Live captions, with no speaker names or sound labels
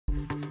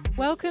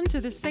Welcome to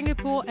the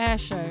Singapore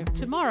Airshow.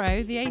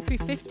 Tomorrow, the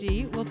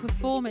A350 will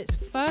perform its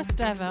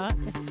first ever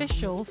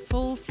official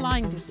full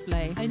flying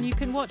display, and you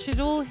can watch it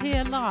all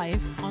here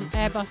live on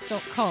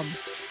Airbus.com.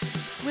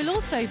 We'll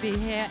also be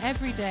here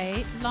every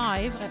day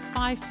live at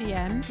 5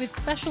 p.m. with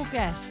special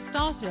guests,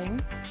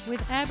 starting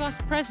with Airbus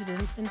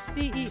President and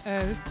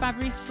CEO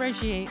Fabrice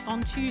Bregier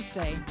on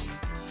Tuesday.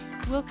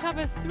 We'll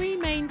cover three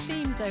main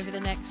themes over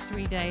the next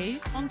 3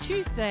 days. On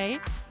Tuesday,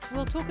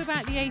 we'll talk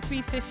about the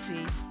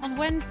A350. On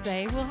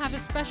Wednesday, we'll have a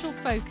special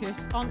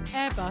focus on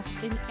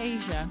Airbus in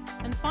Asia.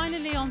 And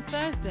finally, on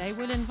Thursday,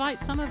 we'll invite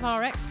some of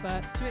our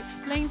experts to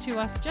explain to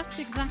us just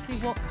exactly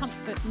what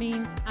comfort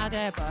means at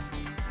Airbus.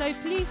 So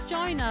please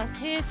join us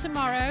here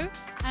tomorrow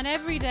and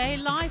every day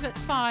live at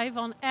 5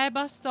 on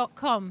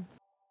Airbus.com.